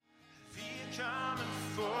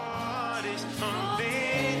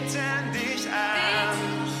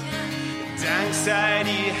sei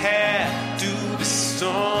dir, Herr, du bist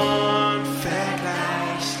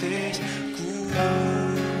unvergleichlich gut.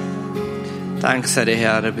 Dank sei dir,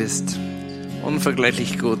 Herr, du bist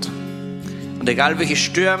unvergleichlich gut. Und egal welche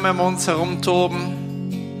Stürme um uns herum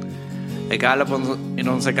toben, egal ob in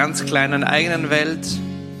unserer ganz kleinen eigenen Welt,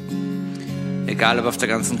 egal ob auf der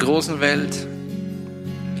ganzen großen Welt,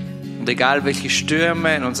 und egal welche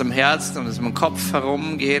Stürme in unserem Herzen und in unserem Kopf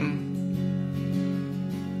herumgehen,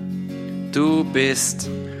 du bist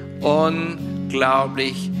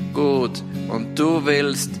unglaublich gut und du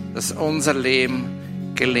willst, dass unser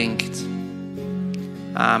Leben gelingt.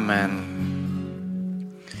 Amen.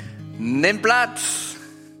 Nehmt Platz.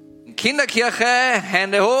 Kinderkirche,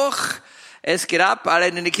 Hände hoch. Es geht ab. Alle,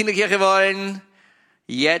 die in die Kinderkirche wollen.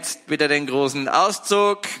 Jetzt bitte den großen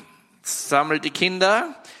Auszug. Sammelt die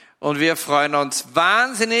Kinder. Und wir freuen uns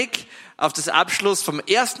wahnsinnig auf das Abschluss vom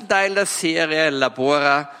ersten Teil der Serie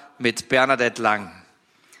LABORA mit Bernadette Lang.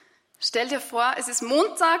 Stell dir vor, es ist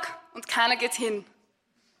Montag und keiner geht hin.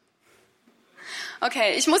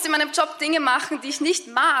 Okay, ich muss in meinem Job Dinge machen, die ich nicht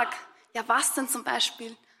mag. Ja, was denn zum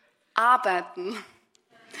Beispiel? Arbeiten.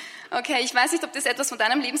 Okay, ich weiß nicht, ob das etwas von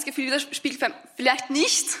deinem Lebensgefühl widerspiegelt, vielleicht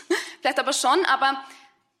nicht, vielleicht aber schon, aber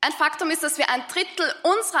ein Faktum ist, dass wir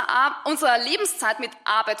 1/3 unserer Lebenszeit mit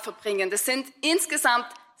Arbeit verbringen. Das sind insgesamt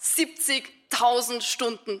 70.000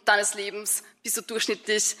 Stunden deines Lebens, bist du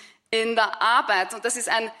durchschnittlich in der Arbeit. Und das ist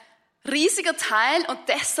ein riesiger Teil und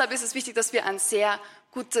deshalb ist es wichtig, dass wir ein sehr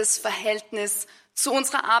gutes Verhältnis zu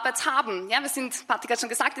unserer Arbeit haben. Ja, wir sind, Patrick hat schon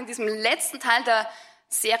gesagt, in diesem letzten Teil der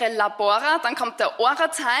Serie LABORA, dann kommt der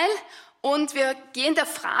Ora-Teil und wir gehen der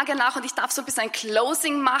Frage nach und ich darf so ein bisschen ein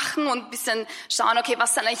Closing machen und ein bisschen schauen, okay,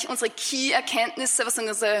 was sind eigentlich unsere Key-Erkenntnisse, was sind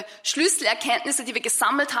unsere Schlüsselerkenntnisse, die wir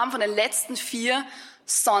gesammelt haben von den letzten 4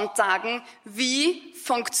 Sonntagen. Wie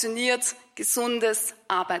funktioniert gesundes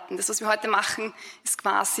Arbeiten? Das, was wir heute machen, ist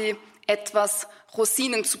quasi etwas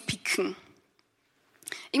Rosinen zu picken.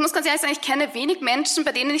 Ich muss ganz ehrlich sagen, ich kenne wenig Menschen,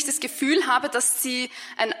 bei denen ich das Gefühl habe, dass sie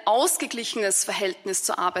ein ausgeglichenes Verhältnis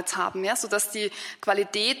zur Arbeit haben, ja, sodass die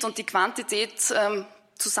Qualität und die Quantität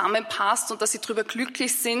zusammenpasst und dass sie darüber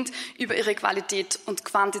glücklich sind, über ihre Qualität und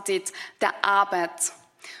Quantität der Arbeit.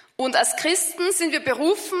 Und als Christen sind wir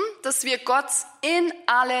berufen, dass wir Gott in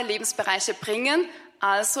alle Lebensbereiche bringen,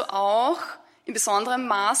 also auch in besonderem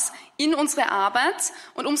Maß in unsere Arbeit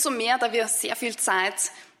und umso mehr, da wir sehr viel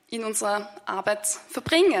Zeit in unserer Arbeit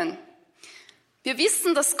verbringen. Wir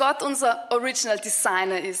wissen, dass Gott unser Original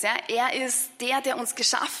Designer ist. Ja? Er ist der uns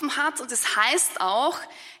geschaffen hat und das heißt auch,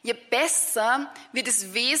 je besser wir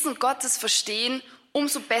das Wesen Gottes verstehen,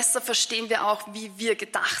 umso besser verstehen wir auch, wie wir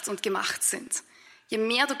gedacht und gemacht sind. Je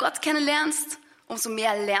mehr du Gott kennenlernst, umso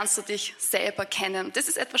mehr lernst du dich selber kennen. Das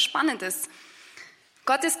ist etwas Spannendes.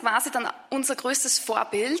 Gott ist quasi dann unser größtes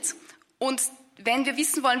Vorbild und wenn wir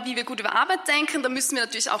wissen wollen, wie wir gut über Arbeit denken, dann müssen wir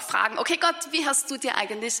natürlich auch fragen, okay Gott, wie hast du dir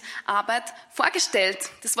eigentlich Arbeit vorgestellt?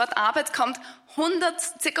 Das Wort Arbeit kommt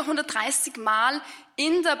ca. 130 Mal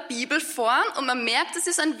in der Bibel vor und man merkt, es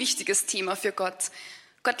ist ein wichtiges Thema für Gott.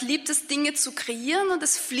 Gott liebt es, Dinge zu kreieren und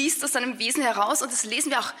es fließt aus seinem Wesen heraus und das lesen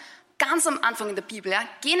wir auch ganz am Anfang in der Bibel. Ja?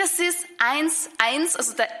 Genesis 1,1,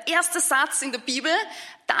 also der erste Satz in der Bibel,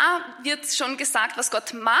 da wird schon gesagt, was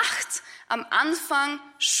Gott macht. Am Anfang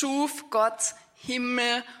schuf Gott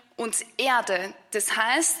Himmel und Erde. Das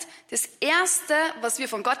heißt, das Erste, was wir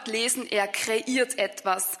von Gott lesen, er kreiert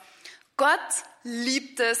etwas. Gott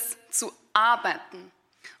liebt es zu arbeiten.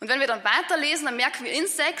 Und wenn wir dann weiterlesen, dann merken wir, in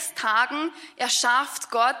 6 Tagen erschafft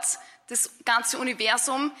Gott das ganze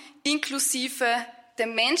Universum inklusive der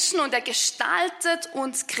Menschen und er gestaltet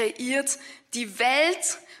und kreiert die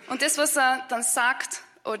Welt. Und das, was er dann sagt,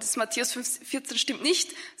 das Matthäus 5,14 stimmt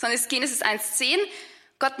nicht, sondern es ist Genesis 1,10.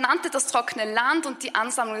 Gott nannte das trockene Land und die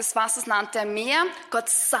Ansammlung des Wassers nannte er Meer. Gott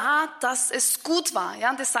sah, dass es gut war.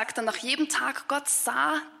 Ja, und das sagt er nach jedem Tag, Gott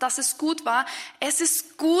sah, dass es gut war. Es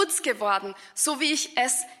ist gut geworden, so wie ich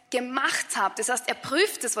es gemacht habe. Das heißt, er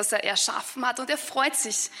prüft es, was er erschaffen hat und er freut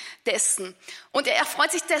sich dessen. Und er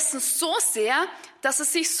freut sich dessen so sehr, dass er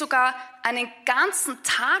sich sogar einen ganzen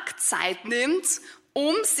Tag Zeit nimmt,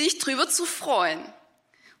 um sich drüber zu freuen.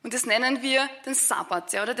 Und das nennen wir den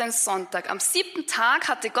Sabbat, ja, oder den Sonntag. Am 7. Tag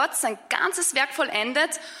hatte Gott sein ganzes Werk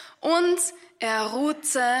vollendet und er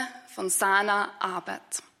ruhte von seiner Arbeit.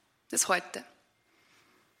 Das ist heute.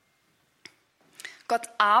 Gott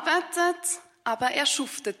arbeitet, aber er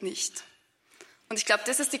schuftet nicht. Und ich glaube,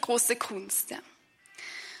 das ist die große Kunst. Ja.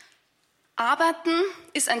 Arbeiten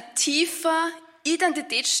ist ein tiefer,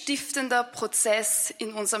 identitätsstiftender Prozess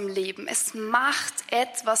in unserem Leben. Es macht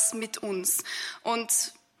etwas mit uns.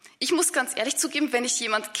 Und ich muss ganz ehrlich zugeben, wenn ich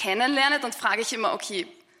jemanden kennenlerne, dann frage ich immer, okay,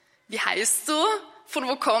 wie heißt du, von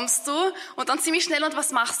wo kommst du und dann ziemlich schnell, und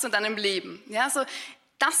was machst du in deinem Leben? Ja, so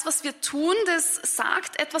das, was wir tun, das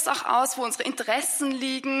sagt etwas auch aus, wo unsere Interessen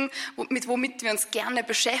liegen, womit wir uns gerne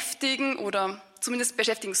beschäftigen oder zumindest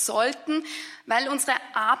beschäftigen sollten, weil unsere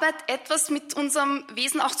Arbeit etwas mit unserem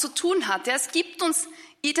Wesen auch zu tun hat. Ja, es gibt uns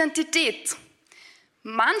Identität.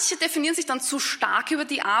 Manche definieren sich dann zu stark über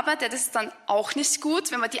die Arbeit, ja, das ist dann auch nicht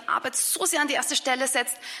gut, wenn man die Arbeit so sehr an die erste Stelle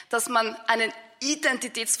setzt, dass man einen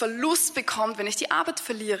Identitätsverlust bekommt, wenn ich die Arbeit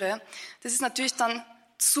verliere. Das ist natürlich dann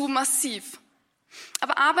zu massiv.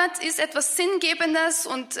 Aber Arbeit ist etwas Sinngebendes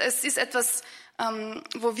und es ist etwas,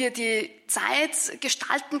 wo wir die Zeit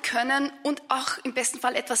gestalten können und auch im besten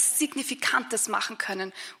Fall etwas Signifikantes machen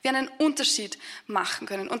können. Wir einen Unterschied machen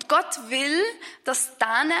können. Und Gott will, dass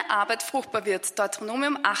deine Arbeit fruchtbar wird.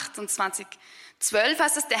 Deuteronomium 28:12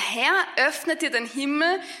 heißt es, der Herr öffnet dir den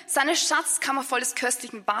Himmel, seine Schatzkammer voll des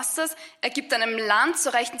köstlichen Wassers, er gibt deinem Land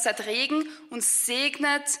zur rechten Zeit Regen und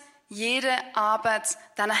segnet jede Arbeit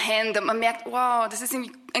deiner Hände. Und man merkt, wow, das ist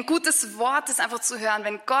ein gutes Wort, das einfach zu hören.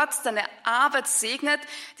 Wenn Gott deine Arbeit segnet,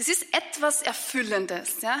 das ist etwas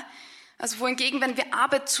Erfüllendes. Ja? Also wohingegen, wenn wir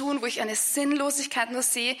Arbeit tun, wo ich eine Sinnlosigkeit nur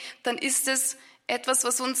sehe, dann ist es etwas,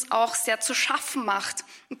 was uns auch sehr zu schaffen macht.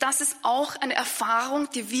 Und das ist auch eine Erfahrung,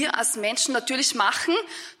 die wir als Menschen natürlich machen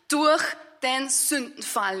durch den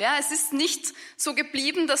Sündenfall. Ja? Es ist nicht so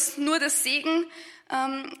geblieben, dass nur der Segen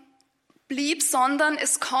blieb, sondern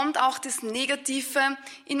es kommt auch das Negative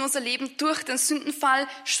in unser Leben. Durch den Sündenfall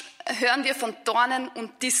hören wir von Dornen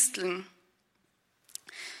und Disteln.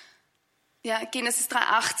 Ja, Genesis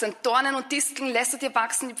 3,18. Dornen und Disteln lässt er dir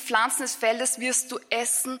wachsen, die Pflanzen des Feldes wirst du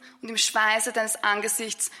essen und im Schweiße deines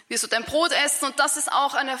Angesichts wirst du dein Brot essen. Und das ist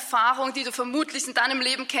auch eine Erfahrung, die du vermutlich in deinem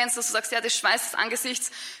Leben kennst, dass du sagst, ja, das Schweiß des Angesichts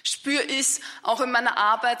spüre ich auch in meiner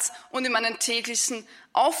Arbeit und in meinen täglichen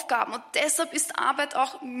Aufgaben. Und deshalb ist Arbeit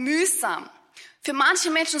auch mühsam. Für manche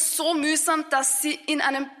Menschen so mühsam, dass sie in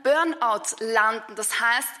einem Burnout landen. Das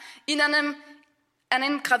heißt, in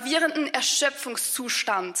einem gravierenden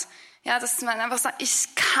Erschöpfungszustand. Ja, dass man einfach sagt,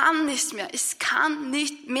 ich kann nicht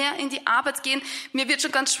mehr in die Arbeit gehen. Mir wird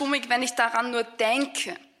schon ganz schwummig, wenn ich daran nur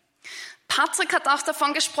denke. Patrick hat auch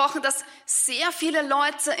davon gesprochen, dass sehr viele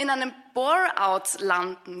Leute in einem Bore-out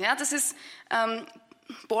landen. Ja, das ist,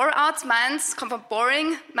 Bore-out kommt von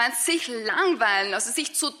boring, meint sich langweilen, also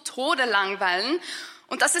sich zu Tode langweilen.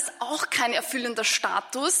 Und das ist auch kein erfüllender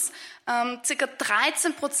Status. Circa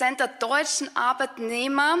 13% der deutschen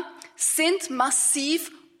Arbeitnehmer sind massiv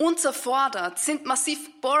unterfordert, sind massiv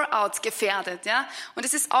Bore-out gefährdet, ja. Und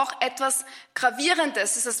es ist auch etwas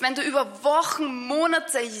Gravierendes. Das heißt, wenn du über Wochen,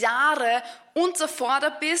 Monate, Jahre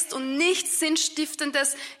unterfordert bist und nichts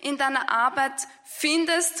Sinnstiftendes in deiner Arbeit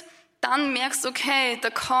findest, dann merkst du, okay, da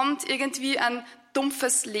kommt irgendwie ein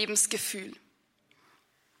dumpfes Lebensgefühl.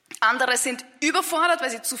 Andere sind überfordert, weil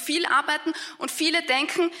sie zu viel arbeiten und viele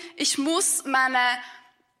denken, ich muss meine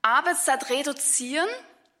Arbeitszeit reduzieren.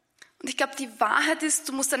 Und ich glaube, die Wahrheit ist,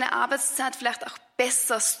 du musst deine Arbeitszeit vielleicht auch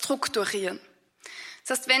besser strukturieren.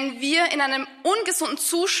 Das heißt, wenn wir in einem ungesunden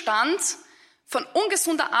Zustand von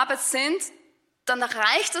ungesunder Arbeit sind, dann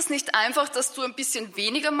reicht es nicht einfach, dass du ein bisschen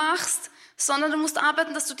weniger machst, sondern du musst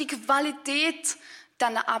arbeiten, dass du die Qualität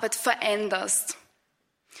deiner Arbeit veränderst.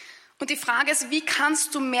 Und die Frage ist, wie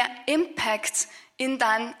kannst du mehr Impact in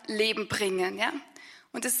dein Leben bringen? Ja?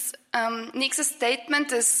 Und das nächste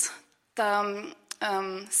Statement, das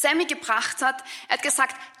Sammy gebracht hat, er hat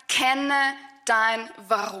gesagt, kenne dein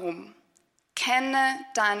Warum. Kenne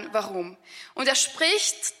dein Warum. Und er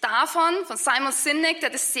spricht davon, von Simon Sinek,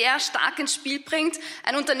 der das sehr stark ins Spiel bringt,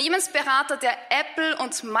 ein Unternehmensberater, der Apple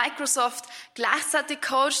und Microsoft gleichzeitig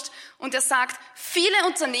coacht. Und er sagt, viele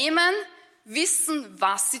Unternehmen wissen,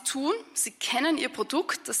 was sie tun. Sie kennen ihr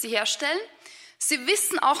Produkt, das sie herstellen. Sie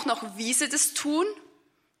wissen auch noch, wie sie das tun.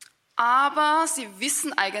 Aber sie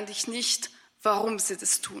wissen eigentlich nicht, warum sie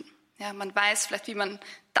das tun. Ja, man weiß vielleicht, wie man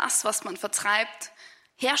das, was man vertreibt,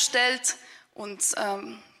 herstellt und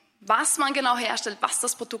was man genau herstellt, was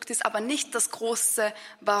das Produkt ist, aber nicht das große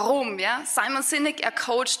Warum. Ja? Simon Sinek, er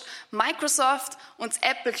coacht Microsoft und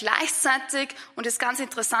Apple gleichzeitig und es ist ganz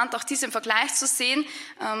interessant, auch dies im Vergleich zu sehen.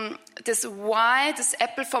 Das Why, das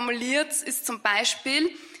Apple formuliert, ist zum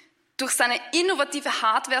Beispiel durch seine innovative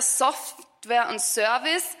Hardware, Software und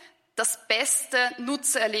Service das beste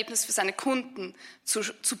Nutzererlebnis für seine Kunden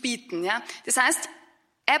zu bieten. Ja? Das heißt,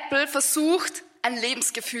 Apple versucht, ein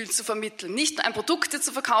Lebensgefühl zu vermitteln. Nicht nur ein Produkt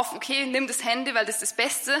zu verkaufen, okay, nimm das Handy, weil das ist das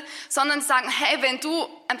Beste, sondern sagen, hey, wenn du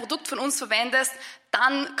ein Produkt von uns verwendest,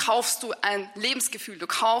 dann kaufst du ein Lebensgefühl, du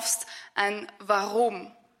kaufst ein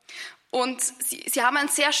Warum. Und sie haben ein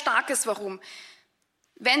sehr starkes Warum.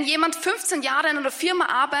 Wenn jemand 15 Jahre in einer Firma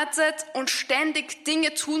arbeitet und ständig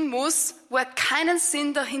Dinge tun muss, wo er keinen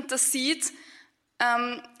Sinn dahinter sieht,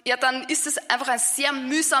 ja, dann ist es einfach ein sehr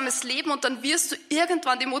mühsames Leben und dann wirst du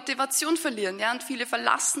irgendwann die Motivation verlieren. Ja? Und viele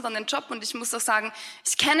verlassen dann den Job und ich muss auch sagen,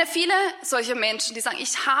 ich kenne viele solcher Menschen, die sagen,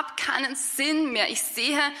 ich habe keinen Sinn mehr. Ich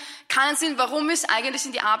sehe keinen Sinn, warum ich eigentlich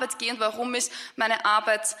in die Arbeit gehe und warum ich meine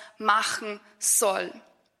Arbeit machen soll.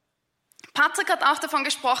 Patrick hat auch davon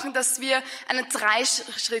gesprochen, dass wir einen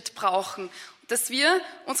Dreischritt brauchen, dass wir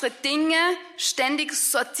unsere Dinge ständig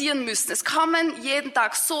sortieren müssen. Es kommen jeden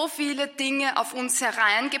Tag so viele Dinge auf uns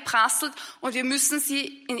hereingeprasselt und wir müssen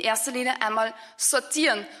sie in erster Linie einmal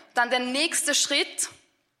sortieren. Dann der nächste Schritt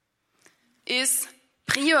ist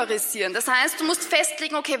priorisieren. Das heißt, du musst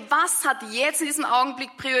festlegen, okay, was hat jetzt in diesem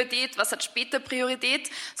Augenblick Priorität, was hat später Priorität?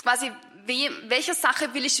 Das ist quasi, welcher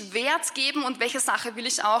Sache will ich Wert geben und welcher Sache will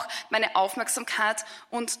ich auch meine Aufmerksamkeit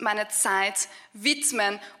und meine Zeit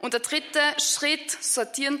widmen. Und der dritte Schritt,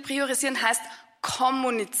 sortieren, priorisieren, heißt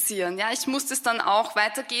kommunizieren. Ja, ich muss das dann auch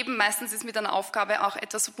weitergeben. Meistens ist mit einer Aufgabe auch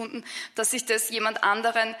etwas verbunden, dass ich das jemand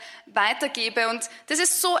anderen weitergebe. Und das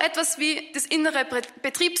ist so etwas wie das innere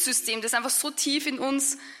Betriebssystem, das einfach so tief in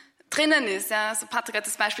uns drinnen ist. Ja, also Patrick hat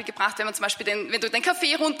das Beispiel gebracht, wenn man zum Beispiel wenn du den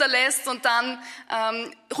Kaffee runterlässt und dann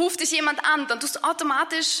ruft dich jemand an, dann tust du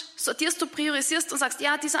automatisch, sortierst du, priorisierst und sagst,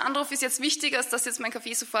 ja, dieser Anruf ist jetzt wichtiger, als dass jetzt mein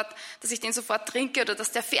Kaffee dass ich den sofort trinke oder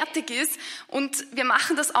dass der fertig ist. Und wir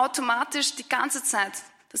machen das automatisch die ganze Zeit,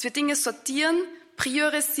 dass wir Dinge sortieren,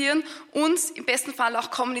 priorisieren und im besten Fall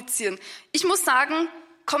auch kommunizieren. Ich muss sagen,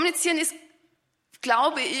 kommunizieren ist,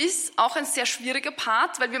 glaube ich, auch ein sehr schwieriger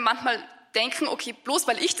Part, weil wir manchmal denken, okay, bloß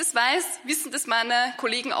weil ich das weiß, wissen das meine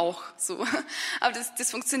Kollegen auch so. Aber das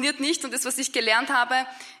funktioniert nicht und das, was ich gelernt habe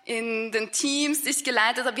in den Teams, die ich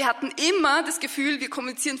geleitet habe, wir hatten immer das Gefühl, wir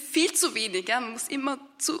kommunizieren viel zu wenig. Ja? Man muss immer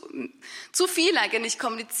zu viel eigentlich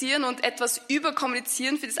kommunizieren und etwas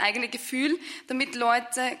überkommunizieren für das eigene Gefühl, damit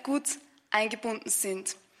Leute gut eingebunden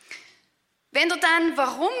sind. Wenn du dein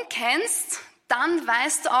Warum kennst, dann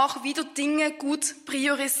weißt du auch, wie du Dinge gut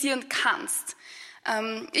priorisieren kannst.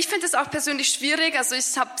 Ich finde es auch persönlich schwierig, also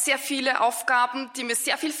ich habe sehr viele Aufgaben, die mir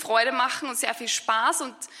sehr viel Freude machen und sehr viel Spaß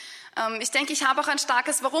und ich denke, ich habe auch ein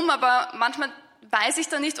starkes Warum, aber manchmal weiß ich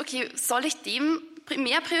dann nicht, okay, soll ich dem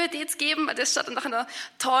mehr Priorität geben, weil das schaut dann nach einer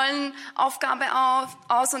tollen Aufgabe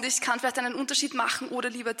aus und ich kann vielleicht einen Unterschied machen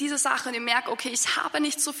oder lieber diese Sache und ich merke, okay, ich habe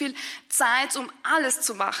nicht so viel Zeit, um alles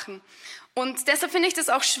zu machen. Und deshalb finde ich das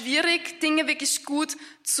auch schwierig, Dinge wirklich gut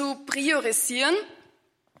zu priorisieren.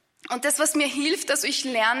 Und das, was mir hilft, also ich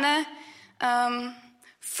lerne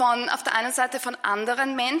auf der einen Seite von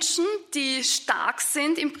anderen Menschen, die stark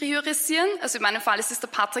sind im Priorisieren. Also in meinem Fall ist es der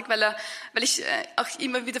Patrick, weil ich auch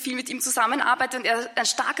immer wieder viel mit ihm zusammenarbeite und er ein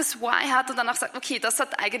starkes Why hat und danach sagt, okay, das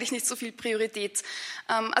hat eigentlich nicht so viel Priorität.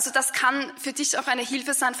 Also das kann für dich auch eine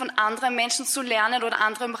Hilfe sein, von anderen Menschen zu lernen oder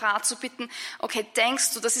anderem Rat zu bitten. Okay,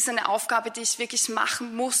 denkst du, das ist eine Aufgabe, die ich wirklich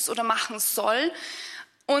machen muss oder machen soll?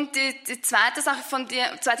 Und die zweite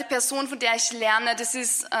Person, von der ich lerne, das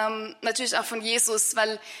ist natürlich auch von Jesus,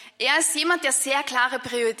 weil er ist jemand, der sehr klare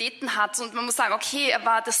Prioritäten hat. Und man muss sagen, okay, er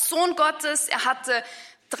war der Sohn Gottes, er hatte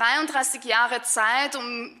 33 Jahre Zeit,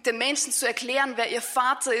 um den Menschen zu erklären, wer ihr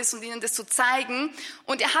Vater ist und ihnen das zu zeigen.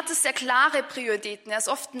 Und er hatte sehr klare Prioritäten. Er ist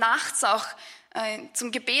oft nachts auch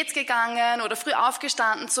zum Gebet gegangen oder früh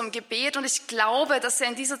aufgestanden zum Gebet und ich glaube, dass er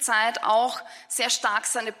in dieser Zeit auch sehr stark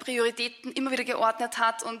seine Prioritäten immer wieder geordnet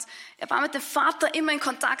hat und er war mit dem Vater immer in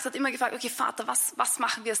Kontakt, hat immer gefragt, okay Vater, was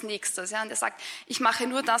machen wir als nächstes? Ja, und er sagt, ich mache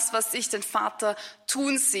nur das, was ich den Vater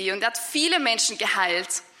tun sehe und er hat viele Menschen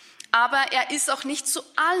geheilt, aber er ist auch nicht zu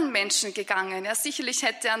allen Menschen gegangen. Ja, sicherlich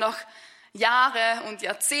hätte er noch Jahre und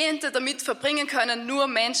Jahrzehnte damit verbringen können, nur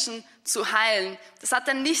Menschen zu heilen. Das hat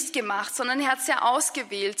er nicht gemacht, sondern er hat sehr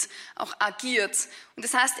ausgewählt auch agiert. Und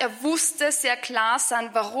das heißt, er wusste sehr klar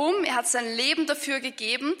sein Warum, er hat sein Leben dafür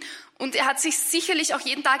gegeben und er hat sich sicherlich auch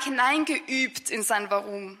jeden Tag hineingeübt in sein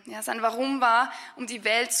Warum. Ja, sein Warum war, um die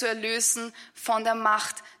Welt zu erlösen von der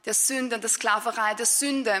Macht der Sünde und der Sklaverei der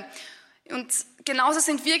Sünde. Und genauso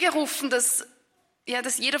sind wir gerufen, dass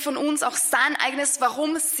jeder von uns auch sein eigenes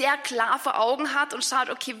Warum sehr klar vor Augen hat und schaut,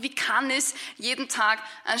 okay, wie kann ich jeden Tag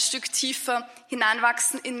ein Stück tiefer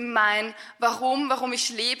hineinwachsen in mein warum ich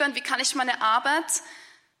lebe und wie kann ich meine Arbeit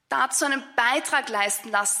dazu einen Beitrag leisten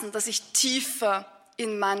lassen, dass ich tiefer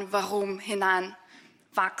in mein Warum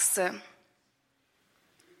hineinwachse.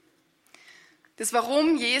 Das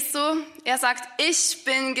Warum Jesu, er sagt, ich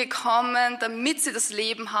bin gekommen, damit sie das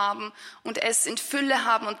Leben haben und es in Fülle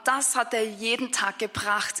haben. Und das hat er jeden Tag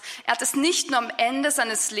gebracht. Er hat es nicht nur am Ende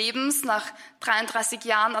seines Lebens, nach 33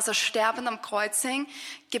 Jahren, als er sterbend am Kreuz hing,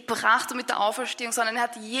 gebracht und mit der Auferstehung, sondern er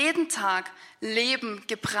hat jeden Tag Leben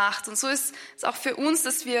gebracht. Und so ist es auch für uns,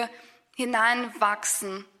 dass wir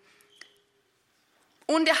hineinwachsen.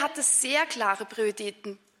 Und er hatte sehr klare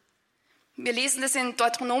Prioritäten. Wir lesen das in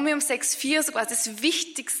Deuteronomium 6,4, sogar das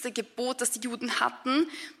wichtigste Gebot, das die Juden hatten.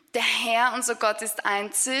 Der Herr, unser Gott, ist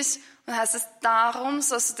einzig. Und heißt es, darum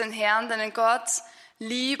sollst du den Herrn, deinen Gott,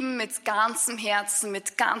 lieben mit ganzem Herzen,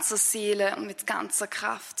 mit ganzer Seele und mit ganzer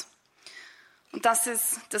Kraft. Und das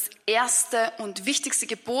ist das erste und wichtigste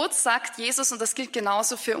Gebot, sagt Jesus, und das gilt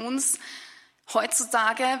genauso für uns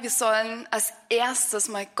heutzutage. Wir sollen als erstes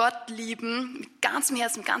mal Gott lieben, mit ganzem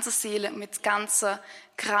Herzen, mit ganzer Seele und mit ganzer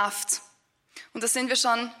Kraft. Und da sind wir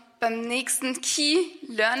schon beim nächsten Key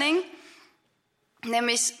Learning,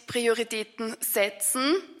 nämlich Prioritäten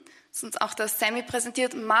setzen. Das ist uns auch der Sammy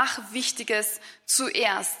präsentiert, mach Wichtiges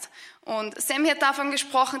zuerst. Und Sammy hat davon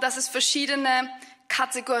gesprochen, dass es verschiedene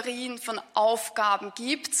Kategorien von Aufgaben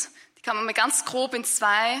gibt. Die kann man mal ganz grob in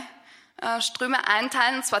zwei Ströme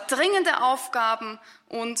einteilen, und zwar dringende Aufgaben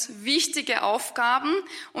und wichtige Aufgaben.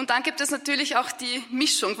 Und dann gibt es natürlich auch die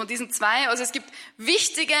Mischung von diesen zwei. Also es gibt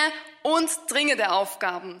wichtige und dringende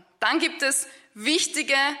Aufgaben. Dann gibt es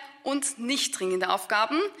wichtige und nicht dringende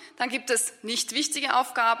Aufgaben. Dann gibt es nicht wichtige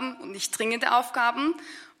Aufgaben und nicht dringende Aufgaben.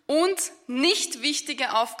 Und nicht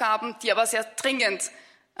wichtige Aufgaben, die aber sehr dringend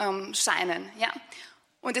scheinen. Ja.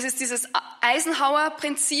 Und das ist dieses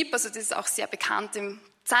Eisenhower-Prinzip, also das ist auch sehr bekannt im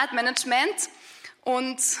Zeitmanagement.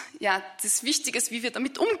 Und ja, das Wichtige ist, wie wir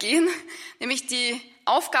damit umgehen, nämlich die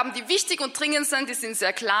Aufgaben, die wichtig und dringend sind, die sind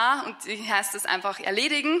sehr klar und die heißt es einfach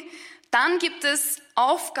erledigen. Dann gibt es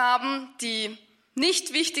Aufgaben, die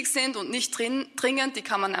nicht wichtig sind und nicht dringend, die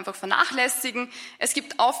kann man einfach vernachlässigen. Es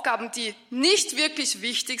gibt Aufgaben, die nicht wirklich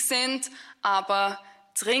wichtig sind, aber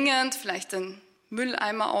dringend, vielleicht den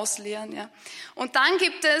Mülleimer ausleeren. Ja. Und dann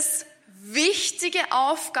gibt es wichtige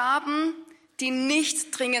Aufgaben, die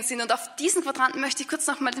nicht dringend sind. Und auf diesen Quadranten möchte ich kurz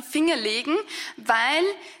noch mal den Finger legen, weil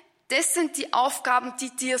das sind die Aufgaben,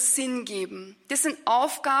 die dir Sinn geben. Das sind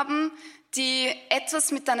Aufgaben, die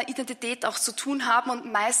etwas mit deiner Identität auch zu tun haben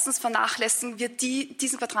und meistens vernachlässigen wir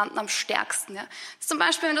diesen Quadranten am stärksten. Ja. Zum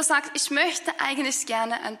Beispiel, wenn du sagst, ich möchte eigentlich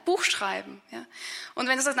gerne ein Buch schreiben. Ja. Und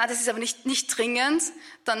wenn du sagst, nein, das ist aber nicht dringend,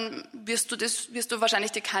 dann wirst du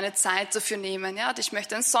wahrscheinlich dir keine Zeit dafür nehmen. Ja. Ich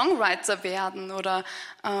möchte ein Songwriter werden oder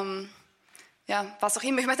was auch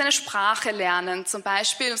immer. Ich möchte eine Sprache lernen zum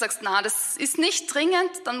Beispiel. Und du sagst, na, das ist nicht dringend,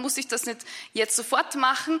 dann muss ich das nicht jetzt sofort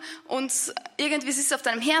machen. Und irgendwie ist es auf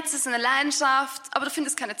deinem Herzen, es ist eine Leidenschaft, aber du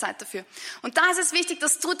findest keine Zeit dafür. Und da ist es wichtig,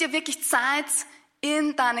 dass du dir wirklich Zeit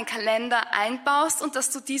in deinen Kalender einbaust und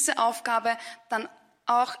dass du diese Aufgabe dann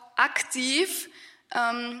auch aktiv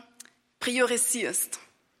priorisierst.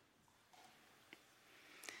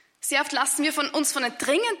 Sehr oft lassen wir uns von den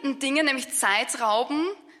dringenden Dingen, nämlich Zeit rauben,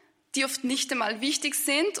 die oft nicht einmal wichtig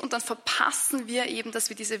sind, und dann verpassen wir eben, dass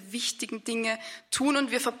wir diese wichtigen Dinge tun,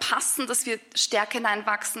 und wir verpassen, dass wir stärker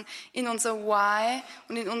hineinwachsen in unser Why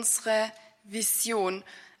und in unsere Vision.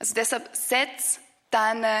 Also deshalb setz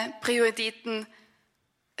deine Prioritäten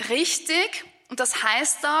richtig, und das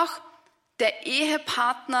heißt auch, der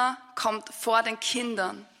Ehepartner kommt vor den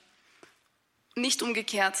Kindern. Nicht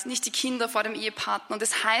umgekehrt, nicht die Kinder vor dem Ehepartner. Und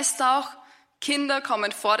das heißt auch, Kinder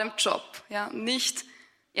kommen vor dem Job, ja, nicht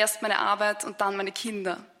erst meine Arbeit und dann meine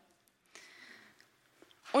Kinder.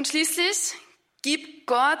 Und schließlich, gib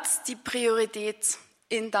Gott die Priorität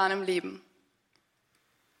in deinem Leben.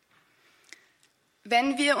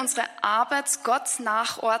 Wenn wir unsere Arbeit Gott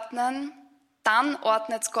nachordnen, dann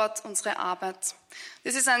ordnet Gott unsere Arbeit.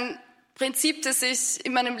 Das ist ein Prinzip, das ich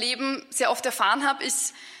in meinem Leben sehr oft erfahren habe.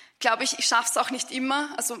 Ich glaube, ich schaffe es auch nicht immer.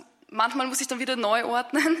 Also manchmal muss ich dann wieder neu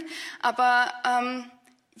ordnen. Aber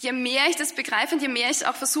je mehr ich das begreife und je mehr ich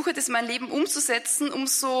auch versuche, das in mein Leben umzusetzen,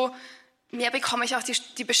 umso mehr bekomme ich auch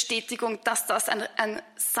die Bestätigung, dass das ein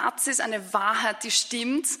Satz ist, eine Wahrheit, die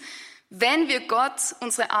stimmt. Wenn wir Gott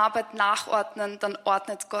unsere Arbeit nachordnen, dann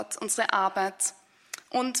ordnet Gott unsere Arbeit.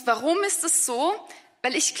 Und warum ist das so?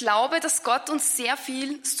 Weil ich glaube, dass Gott uns sehr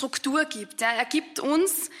viel Struktur gibt. Ja, er gibt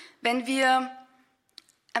uns, wenn wir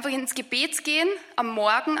einfach ins Gebet gehen, am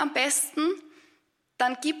Morgen am besten,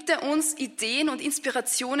 dann gibt er uns Ideen und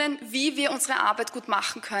Inspirationen, wie wir unsere Arbeit gut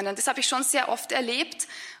machen können. Das habe ich schon sehr oft erlebt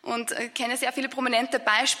und kenne sehr viele prominente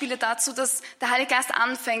Beispiele dazu, dass der Heilige Geist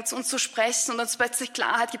anfängt, zu uns zu sprechen und uns plötzlich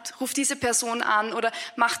Klarheit gibt, ruf diese Person an oder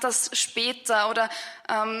mach das später oder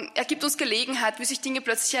er gibt uns Gelegenheit, wie sich Dinge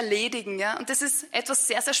plötzlich erledigen. Ja? Und das ist etwas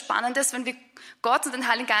sehr, sehr Spannendes, wenn wir Gott und den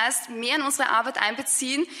Heiligen Geist mehr in unsere Arbeit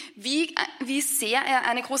einbeziehen, wie sehr er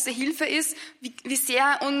eine große Hilfe ist, wie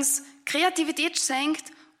sehr er uns Kreativität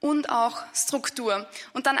schenkt und auch Struktur.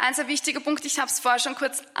 Und dann ein sehr wichtiger Punkt, ich habe es vorher schon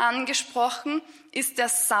kurz angesprochen, ist der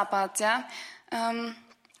Sabbat. Ja?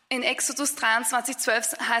 In Exodus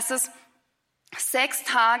 23,12 heißt es, 6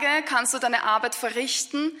 Tage kannst du deine Arbeit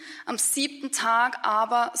verrichten, am 7. Tag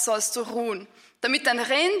aber sollst du ruhen, damit dein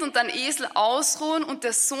Rind und dein Esel ausruhen und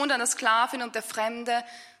der Sohn deiner Sklavin und der Fremde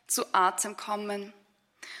zu Atem kommen.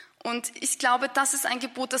 Und ich glaube, das ist ein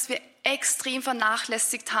Gebot, das wir extrem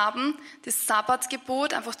vernachlässigt haben, das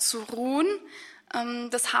Sabbatgebot, einfach zu ruhen.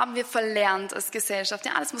 Das haben wir verlernt als Gesellschaft.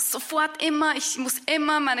 Ja, das muss sofort immer, ich muss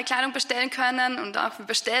immer meine Kleidung bestellen können und auch wir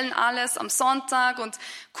bestellen alles am Sonntag und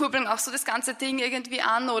kurbeln auch so das ganze Ding irgendwie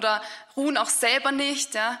an oder ruhen auch selber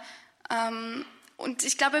nicht. Ja. Und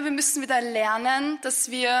ich glaube, wir müssen wieder lernen,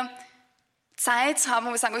 dass wir Zeit haben,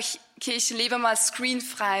 wo wir sagen, okay, ich lebe mal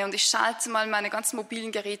screenfrei und ich schalte mal meine ganzen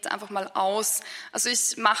mobilen Geräte einfach mal aus. Also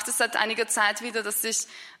ich mache das seit einiger Zeit wieder, dass ich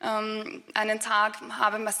einen Tag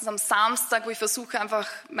habe, meistens am Samstag, wo ich versuche, einfach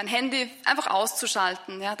mein Handy einfach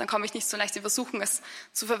auszuschalten. Ja, dann komme ich nicht so leicht in Versuchung, es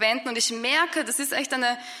zu verwenden. Und ich merke, das ist echt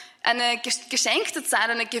eine geschenkte Zeit,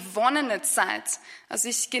 eine gewonnene Zeit. Also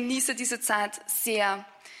ich genieße diese Zeit sehr.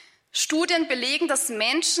 Studien belegen, dass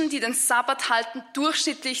Menschen, die den Sabbat halten,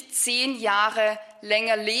 durchschnittlich 10 Jahre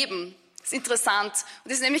länger leben. Das ist interessant. Und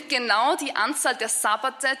das ist nämlich genau die Anzahl der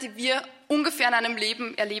Sabbate, die wir ungefähr in einem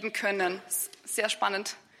Leben erleben können. Sehr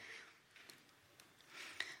spannend.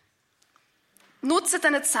 Nutze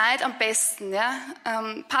deine Zeit am besten. Ja?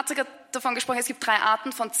 Patrick hat davon gesprochen, es gibt 3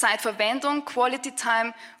 Arten von Zeitverwendung: Quality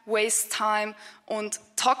Time, Waste Time und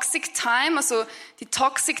Toxic Time. Also die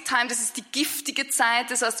Toxic Time, das ist die giftige Zeit.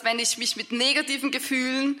 Das heißt, wenn ich mich mit negativen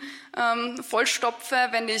Gefühlen vollstopfe,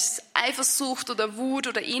 wenn ich Eifersucht oder Wut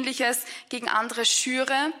oder Ähnliches gegen andere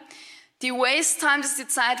schüre. Die Waste Time, das ist die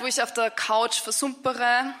Zeit, wo ich auf der Couch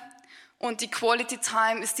versumpere. Und die Quality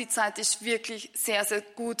Time ist die Zeit, die ich wirklich sehr, sehr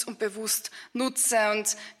gut und bewusst nutze.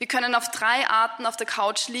 Und wir können auf 3 Arten auf der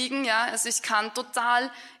Couch liegen. Ja? Also ich kann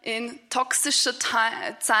total in toxischer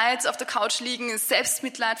Zeit auf der Couch liegen, in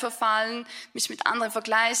Selbstmitleid verfallen, mich mit anderen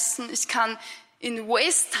vergleichen. Ich kann in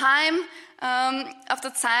Waste Time auf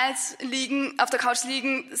der Couch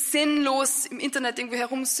liegen, sinnlos im Internet irgendwie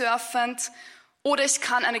herumsurfend. Oder ich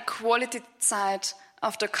kann eine Quality Zeit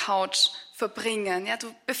auf der Couch verbringen. Ja,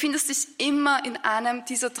 du befindest dich immer in einem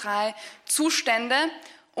dieser 3 Zustände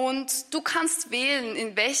und du kannst wählen,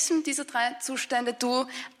 in welchem dieser 3 Zustände du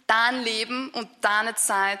dein Leben und deine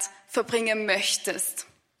Zeit verbringen möchtest.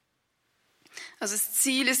 Also das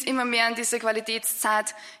Ziel ist immer mehr in diese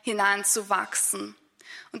Qualitätszeit hineinzuwachsen.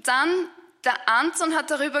 Und dann, der Anton hat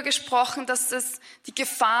darüber gesprochen, dass es die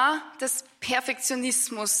Gefahr des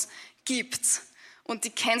Perfektionismus gibt. Und die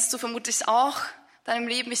kennst du vermutlich auch deinem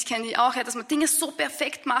Leben, ich kenne die auch, ja, dass man Dinge so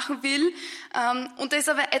perfekt machen will. Und da ist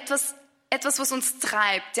aber etwas, was uns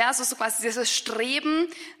treibt. Ja? Also so quasi dieses Streben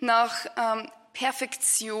nach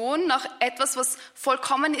Perfektion, nach etwas, was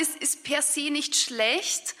vollkommen ist per se nicht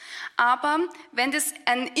schlecht. Aber wenn das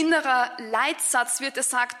ein innerer Leitsatz wird, der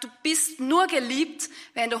sagt, du bist nur geliebt,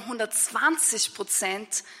 wenn du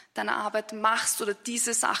 120% deiner Arbeit machst oder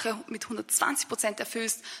diese Sache mit 120%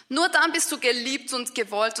 erfüllst, nur dann bist du geliebt und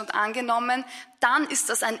gewollt und angenommen, dann ist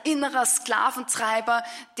das ein innerer Sklaventreiber,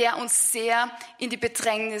 der uns sehr in die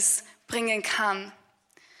Bedrängnis bringen kann.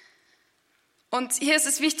 Und hier ist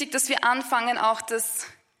es wichtig, dass wir anfangen, auch das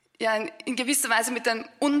in gewisser Weise mit dem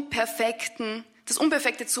das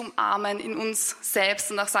Unperfekte zu umarmen in uns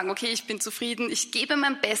selbst und auch sagen, okay, ich bin zufrieden, ich gebe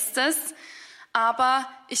mein Bestes, aber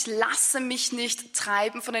ich lasse mich nicht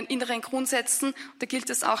treiben von den inneren Grundsätzen. Da gilt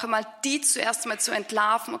es auch einmal, die zuerst einmal zu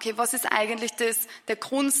entlarven. Okay, was ist eigentlich der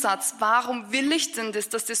Grundsatz? Warum will ich denn das,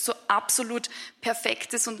 dass das so absolut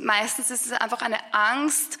perfekt ist? Und meistens ist es einfach eine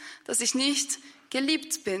Angst, dass ich nicht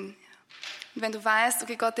geliebt bin. Und wenn du weißt,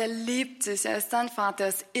 okay, Gott, er liebt dich, er ist dein Vater, er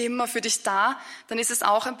ist immer für dich da, dann ist es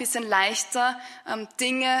auch ein bisschen leichter,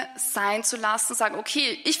 Dinge sein zu lassen, sagen,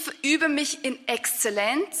 okay, ich verübe mich in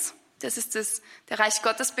Exzellenz. Das ist der Reich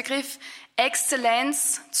Gottes Begriff.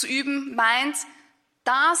 Exzellenz zu üben meint,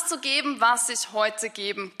 das zu geben, was ich heute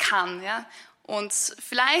geben kann. Ja? Und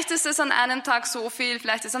vielleicht ist es an einem Tag so viel,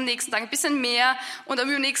 vielleicht ist es am nächsten Tag ein bisschen mehr und am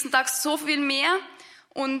übernächsten Tag so viel mehr.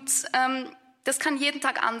 Und das kann jeden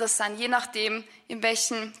Tag anders sein, je nachdem, in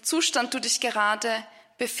welchem Zustand du dich gerade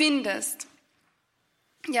befindest.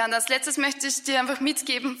 Ja, und als letztes möchte ich dir einfach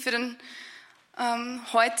mitgeben für den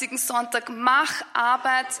heutigen Sonntag: Mach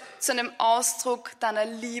Arbeit zu einem Ausdruck deiner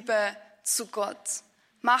Liebe zu Gott.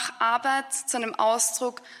 Mach Arbeit zu einem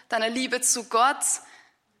Ausdruck deiner Liebe zu Gott.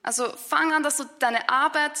 Also fang an, dass du deine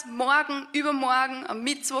Arbeit morgen, übermorgen, am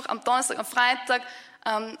Mittwoch, am Donnerstag, am Freitag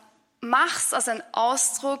machst als einen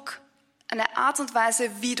Ausdruck, eine Art und Weise,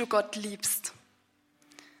 wie du Gott liebst.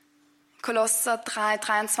 Kolosser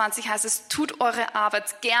 3,23 heißt es: Tut eure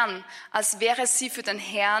Arbeit gern, als wäre sie für den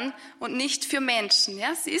Herrn und nicht für Menschen.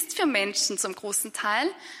 Ja, sie ist für Menschen zum großen Teil,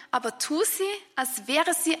 aber tu sie, als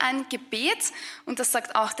wäre sie ein Gebet. Und das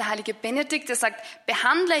sagt auch der heilige Benedikt. Er sagt: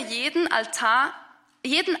 Behandle jeden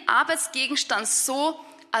Arbeitsgegenstand so,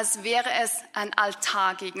 als wäre es ein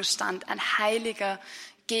Altargegenstand, ein heiliger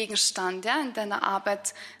Gegenstand, ja, in deiner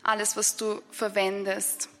Arbeit, alles, was du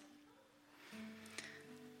verwendest.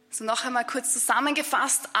 So, noch einmal kurz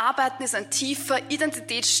zusammengefasst: Arbeiten ist ein tiefer,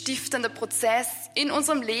 identitätsstiftender Prozess in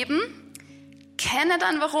unserem Leben. Kenne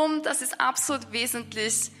dein Warum, das ist absolut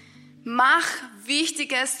wesentlich. Mach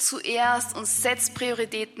Wichtiges zuerst und setz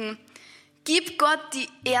Prioritäten. Gib Gott die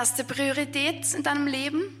erste Priorität in deinem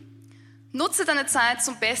Leben. Nutze deine Zeit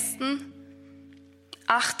zum Besten.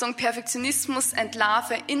 Achtung, Perfektionismus,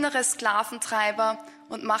 entlarve innere Sklaventreiber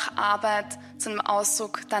und mach Arbeit zu einem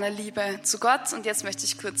Ausdruck deiner Liebe zu Gott. Und jetzt möchte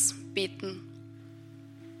ich kurz beten.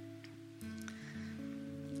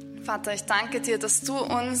 Vater, ich danke dir, dass du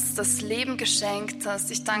uns das Leben geschenkt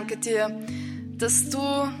hast. Ich danke dir, dass du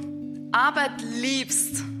Arbeit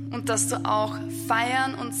liebst und dass du auch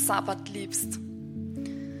Feiern und Sabbat liebst.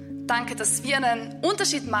 Danke, dass wir einen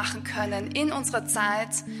Unterschied machen können in unserer Zeit,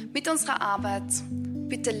 mit unserer Arbeit.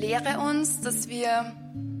 Bitte lehre uns, dass wir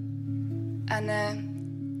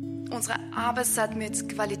unsere Arbeitszeit mit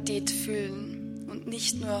Qualität füllen und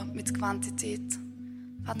nicht nur mit Quantität.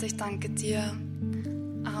 Vater, ich danke dir.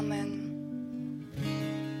 Amen.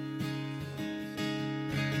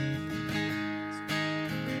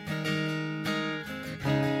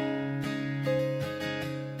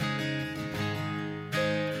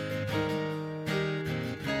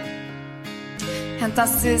 Herr,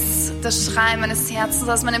 das ist das Schrei meines Herzens.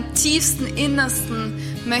 Aus meinem tiefsten Innersten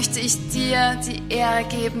möchte ich dir die Ehre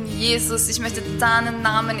geben, Jesus. Ich möchte deinen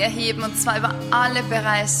Namen erheben, und zwar über alle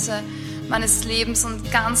Bereiche meines Lebens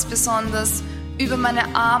und ganz besonders über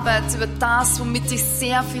meine Arbeit, über das, womit ich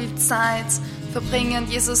sehr viel Zeit verbringe. Und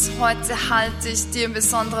Jesus, heute halte ich dir in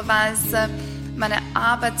besonderer Weise meine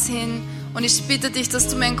Arbeit hin. Und ich bitte dich, dass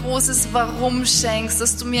du mir ein großes Warum schenkst,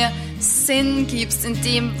 dass du mir Sinn gibst in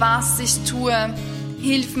dem, was ich tue.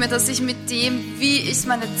 Hilf mir, dass ich mit dem, wie ich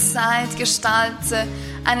meine Zeit gestalte,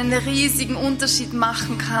 einen riesigen Unterschied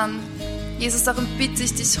machen kann. Jesus, darum bitte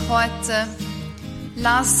ich dich heute,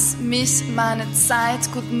 lass mich meine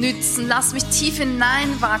Zeit gut nützen, lass mich tief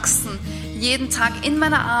hineinwachsen, jeden Tag in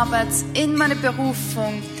meine Arbeit, in meine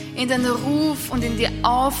Berufung, in den Ruf und in die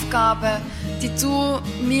Aufgabe, die du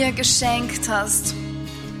mir geschenkt hast.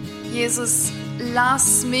 Jesus,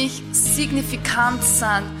 lass mich signifikant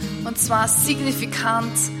sein, und zwar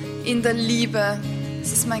signifikant in der Liebe.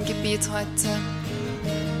 Das ist mein Gebet heute.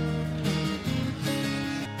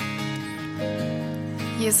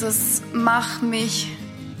 Jesus, mach mich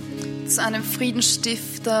zu einem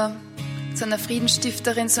Friedensstifter, zu einer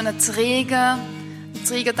Friedensstifterin, zu einer Träger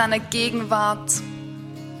deiner Gegenwart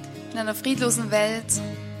in einer friedlosen Welt.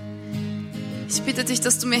 Ich bitte dich,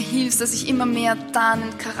 dass du mir hilfst, dass ich immer mehr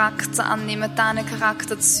deinen Charakter annehme, deine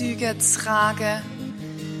Charakterzüge trage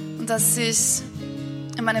und dass ich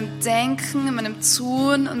in meinem Denken, in meinem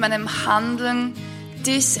Tun und meinem Handeln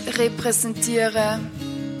dich repräsentiere.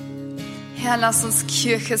 Herr, lass uns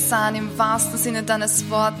Kirche sein im wahrsten Sinne deines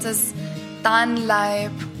Wortes, dein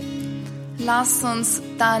Leib. Lass uns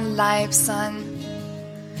dein Leib sein.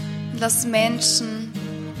 Lass Menschen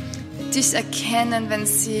dich erkennen, wenn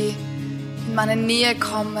sie in meine Nähe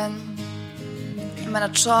kommen, in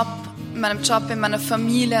meinem Job, in meiner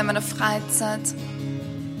Familie, in meiner Freizeit.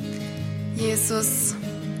 Jesus,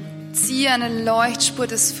 ziehe eine Leuchtspur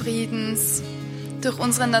des Friedens durch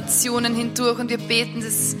unsere Nationen hindurch, und wir beten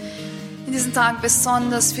das in diesen Tagen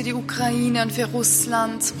besonders für die Ukraine und für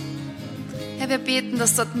Russland. Herr, wir beten,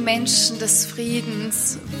 dass dort Menschen des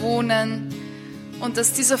Friedens wohnen und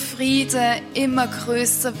dass dieser Friede immer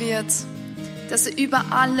größer wird, dass er über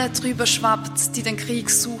alle drüber schwappt, die den Krieg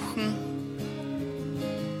suchen.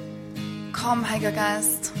 Komm, Heiliger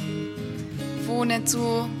Geist, wohne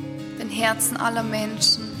du den Herzen aller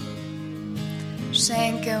Menschen.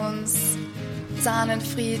 Schenke uns deinen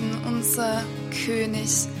Frieden, unser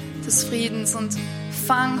König, des Friedens und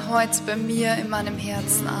fang heute bei mir in meinem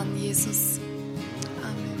Herzen an, Jesus.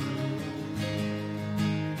 Amen.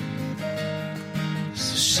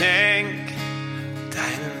 So schenk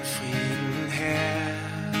deinen Frieden her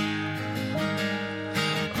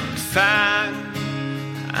und fang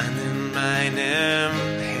an in meinem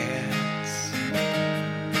Herz.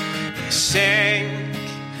 Schenk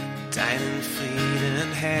deinen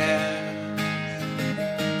Frieden her.